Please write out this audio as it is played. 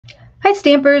Hi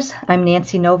Stampers, I'm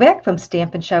Nancy Novak from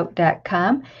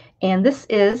STAMPINSHOUT.com, and this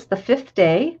is the fifth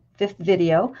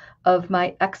video of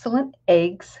my Excellent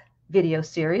Eggs video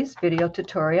series, video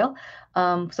tutorial.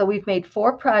 So we've made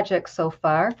 4 projects so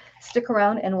far. Stick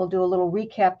around and we'll do a little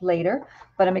recap later,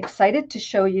 but I'm excited to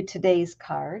show you today's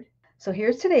card. So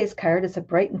here's today's card. It's a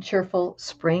bright and cheerful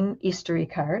spring Eastery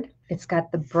card. It's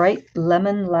got the bright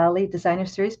lemon lolly designer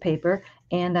series paper,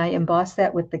 and I embossed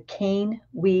that with the cane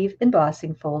weave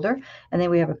embossing folder. And then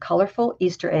we have a colorful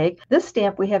Easter egg. This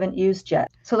stamp we haven't used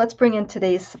yet. So let's bring in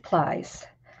today's supplies.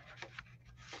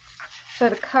 So I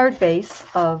have a card base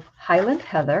of Highland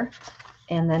Heather,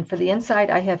 and then for the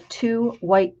inside I have 2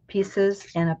 white pieces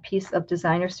and a piece of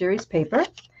designer series paper.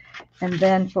 And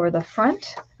then for the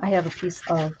front, I have a piece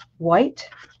of white,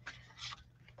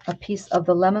 a piece of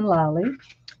the lemon lolly.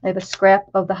 I have a scrap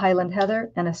of the Highland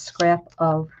Heather and a scrap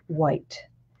of white.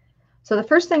 So the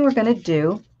first thing we're going to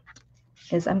do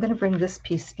is I'm going to bring this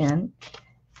piece in,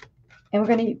 and we're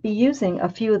going to be using a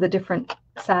few of the different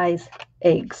size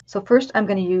eggs. So first I'm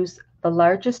going to use the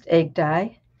largest egg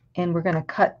die, and we're going to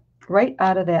cut right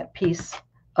out of that piece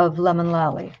of lemon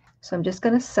lolly. So I'm just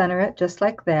going to center it just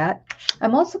like that.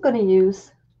 I'm also going to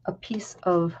use a piece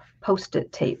of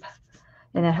Post-it tape,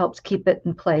 and that helps keep it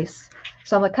in place.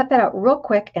 So I'm going to cut that out real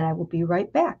quick and I will be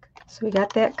right back. So we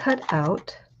got that cut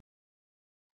out,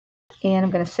 and I'm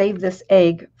going to save this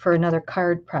egg for another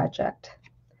card project.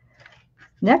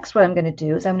 Next, what I'm going to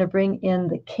do is I'm going to bring in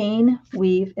the cane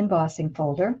weave embossing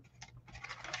folder,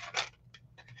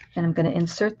 and I'm going to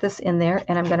insert this in there,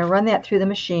 and I'm going to run that through the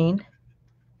machine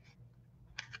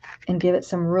and give it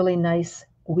some really nice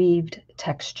weaved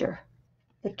texture.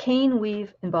 The cane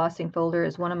weave embossing folder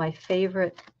is one of my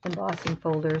favorite embossing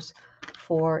folders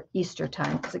for Easter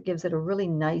time because it gives it a really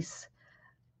nice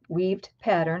weaved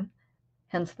pattern,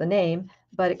 hence the name,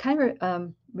 but it kind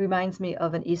of reminds me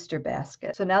of an Easter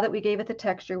basket. So now that we gave it the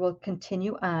texture, we'll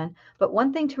continue on. But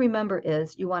one thing to remember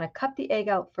is you want to cut the egg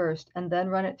out first and then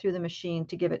run it through the machine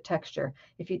to give it texture.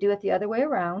 If you do it the other way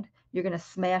around, you're going to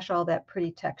smash all that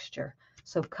pretty texture.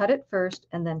 So cut it first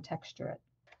and then texture it.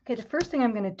 Okay, the first thing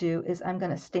I'm going to do is I'm going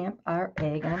to stamp our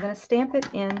egg, and I'm going to stamp it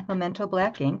in Memento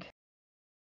black ink.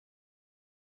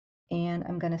 And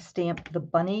I'm going to stamp the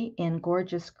bunny in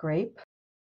Gorgeous Grape.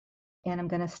 And I'm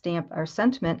going to stamp our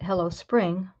sentiment, Hello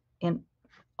Spring,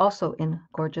 also in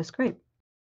Gorgeous Grape.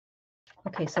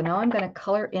 Okay, so now I'm going to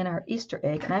color in our Easter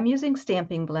egg, and I'm using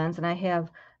stamping blends, and I have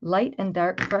light and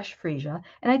dark fresh freesia,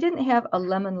 and I didn't have a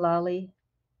lemon lolly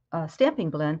stamping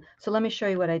blend, so let me show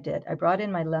you what I did. I brought in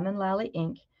my lemon lolly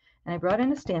ink, and I brought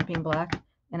in a stamping block,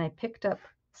 and I picked up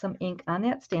some ink on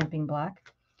that stamping block,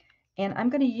 and I'm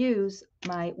going to use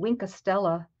my Wink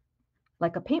Stella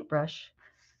like a paintbrush,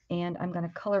 and I'm going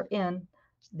to color in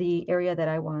the area that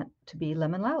I want to be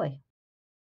lemon lolly.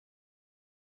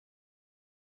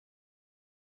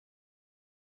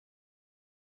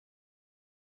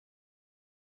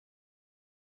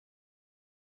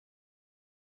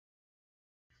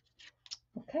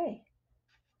 Okay,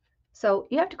 so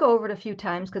you have to go over it a few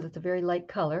times because it's a very light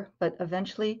color, but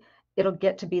eventually it'll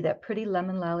get to be that pretty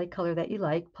lemon lolly color that you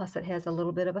like, plus it has a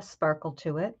little bit of a sparkle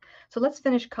to it. So let's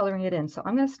finish coloring it in. So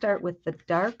I'm going to start with the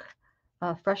dark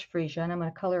fresh freesia, and I'm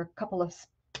going to color a couple of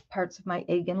parts of my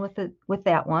egg in with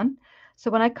that one.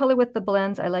 So when I color with the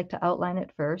blends, I like to outline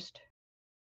it first.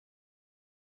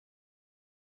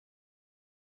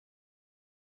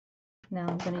 Now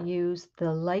I'm going to use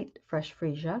the light fresh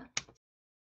freesia.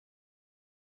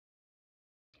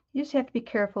 You just have to be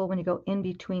careful when you go in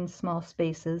between small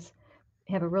spaces.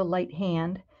 Have a real light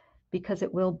hand because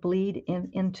it will bleed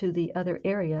into the other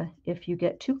area if you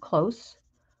get too close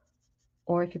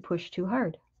or if you push too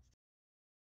hard.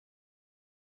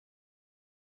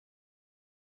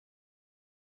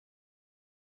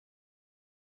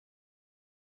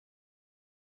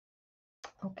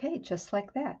 Okay, just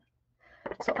like that.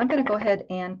 So I'm going to go ahead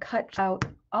and cut out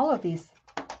all of these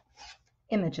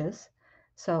images.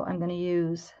 So I'm going to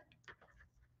use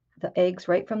the eggs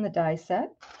right from the die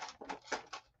set,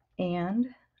 and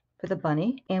for the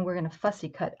bunny, and we're going to fussy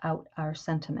cut out our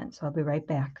sentiment. So I'll be right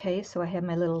back. Okay, so I have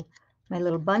my little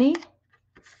bunny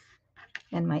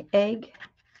and my egg,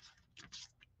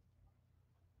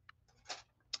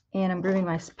 and I'm grooving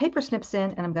my paper snips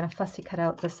in, and I'm going to fussy cut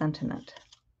out the sentiment.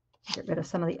 Get rid of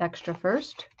some of the extra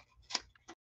first.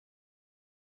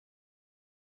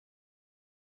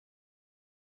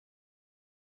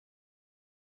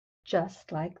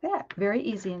 Just like that. Very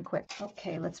easy and quick.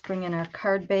 Okay, let's bring in our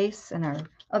card base and our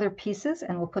other pieces,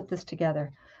 and we'll put this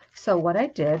together. So what I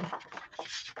did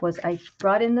was I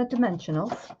brought in the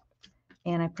dimensionals,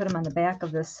 and I put them on the back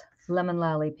of this lemon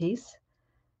lolly piece.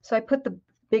 So I put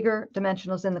bigger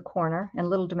dimensionals in the corner and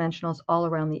little dimensionals all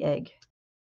around the egg.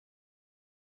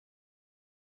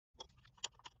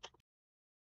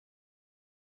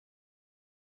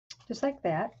 Just like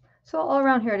that. So all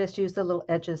around here, I just use the little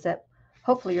edges that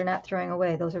hopefully you're not throwing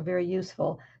away. Those are very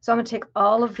useful. So I'm going to take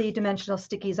all of the dimensional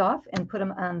stickies off and put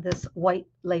them on this white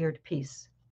layered piece.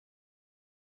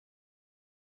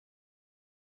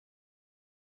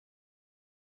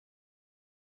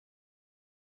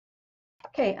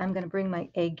 Okay, I'm going to bring my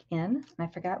egg in. I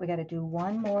forgot we got to do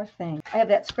one more thing. I have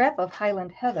that scrap of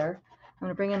Highland Heather. I'm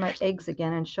going to bring in my eggs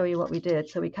again and show you what we did.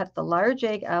 So we cut the large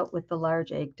egg out with the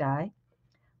large egg die.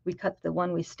 We cut the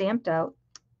one we stamped out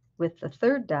with the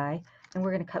third die, and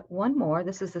we're going to cut one more.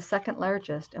 This is the second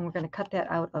largest, and we're going to cut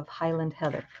that out of Highland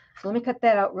Heather. So let me cut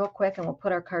that out real quick, and we'll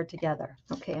put our card together.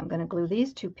 Okay, I'm going to glue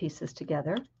these two pieces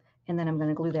together, and then I'm going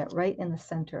to glue that right in the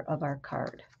center of our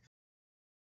card.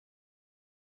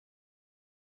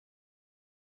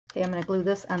 Okay, I'm going to glue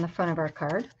this on the front of our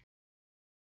card.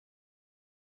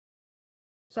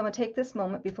 So I'm going to take this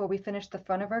moment before we finish the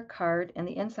front of our card and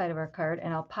the inside of our card,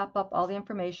 and I'll pop up all the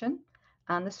information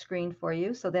on the screen for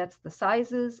you. So that's the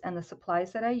sizes and the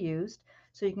supplies that I used.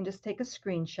 So you can just take a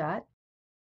screenshot.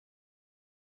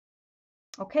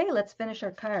 Okay, let's finish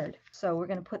our card. So we're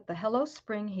going to put the Hello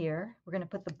Spring here. We're going to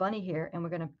put the bunny here, and we're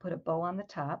going to put a bow on the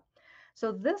top.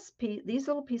 So this piece, these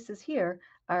little pieces here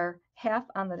are half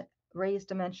on the raised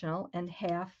dimensional and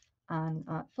half on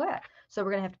flat. So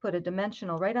we're going to have to put a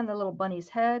dimensional right on the little bunny's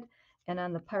head and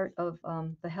on the part of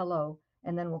the hello,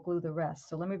 and then we'll glue the rest.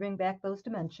 So let me bring back those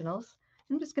dimensionals.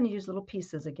 I'm just going to use little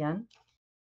pieces again.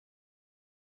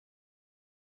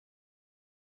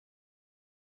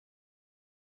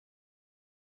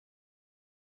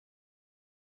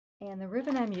 And the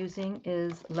ribbon I'm using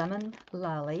is Lemon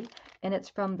Lolly, and it's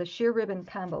from the Sheer Ribbon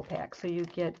Combo Pack. So you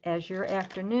get Azure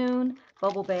Afternoon,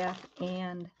 Bubble Bath,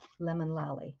 and Lemon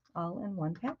Lolly, all in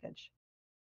one package.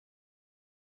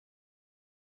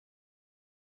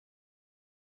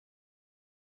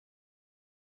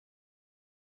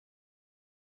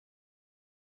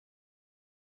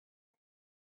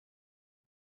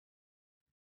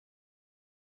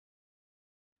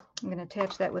 I'm going to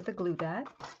attach that with a glue dot.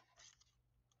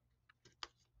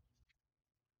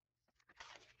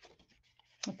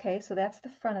 Okay, so that's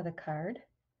the front of the card.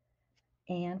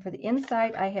 And for the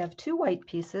inside, I have two white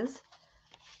pieces.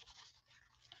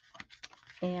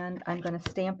 And I'm going to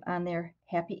stamp on there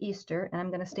Happy Easter, and I'm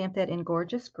going to stamp that in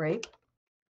Gorgeous Grape.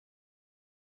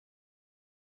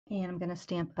 And I'm going to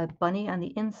stamp a bunny on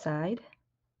the inside.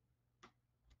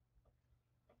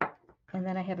 And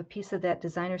then I have a piece of that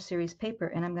Designer Series paper,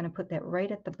 and I'm going to put that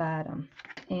right at the bottom.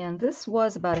 And this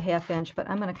was about a 1/2 inch, but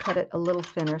I'm going to cut it a little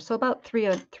thinner, so about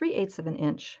 3/8 of an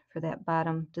inch for that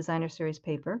bottom Designer Series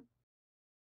paper.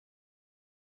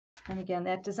 And again,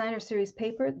 that Designer Series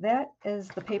paper, that is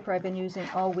the paper I've been using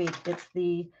all week. It's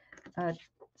the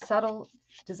Subtle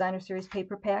Designer Series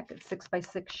paper pack. It's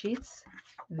 6x6 sheets.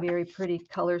 Very pretty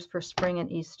colors for spring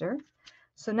and Easter.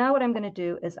 So now what I'm going to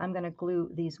do is I'm going to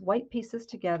glue these white pieces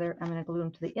together. I'm going to glue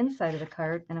them to the inside of the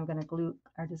card, and I'm going to glue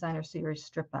our Designer Series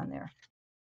strip on there.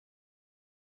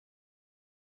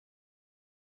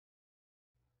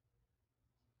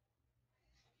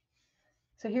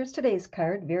 So here's today's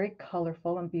card, very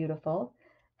colorful and beautiful.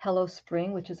 Hello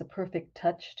Spring, which is a perfect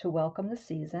touch to welcome the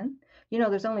season. You know,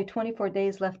 there's only 24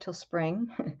 days left till spring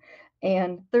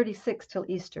and 36 till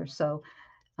Easter. So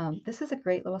this is a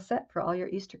great little set for all your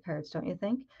Easter cards, don't you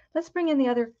think? Let's bring in the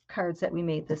other cards that we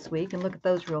made this week and look at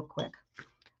those real quick.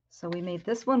 So we made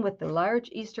this one with the large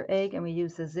Easter egg, and we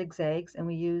used the zigzags, and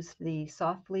we used the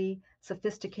softly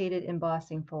sophisticated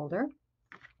embossing folder.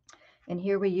 And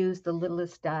here we use the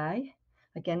littlest die.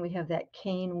 Again, we have that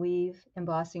cane weave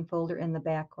embossing folder in the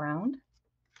background.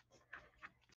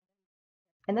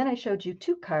 And then I showed you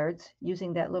two cards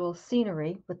using that little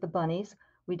scenery with the bunnies.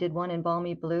 We did one in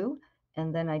Balmy Blue,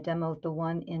 and then I demoed the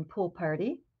one in Pool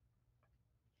Party.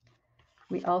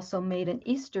 We also made an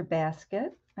Easter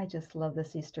basket. I just love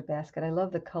this Easter basket. I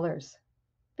love the colors.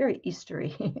 Very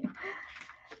Eastery.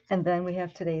 And then we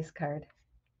have today's card.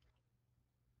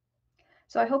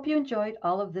 So I hope you enjoyed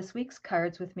all of this week's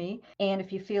cards with me. And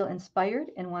if you feel inspired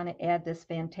and want to add this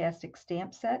fantastic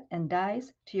stamp set and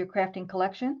dies to your crafting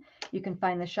collection, you can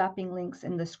find the shopping links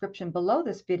in the description below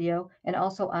this video and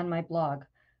also on my blog.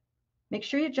 Make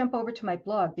sure you jump over to my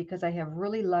blog because I have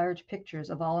really large pictures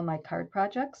of all of my card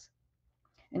projects.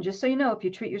 And just so you know, if you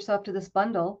treat yourself to this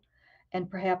bundle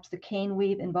and perhaps the cane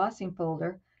weave embossing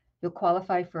folder, you'll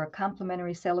qualify for a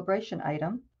complimentary celebration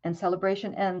item, and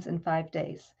celebration ends in 5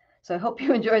 days. So I hope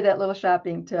you enjoyed that little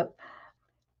shopping tip.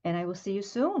 And I will see you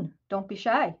soon. Don't be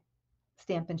shy.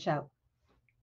 Stamp and shout.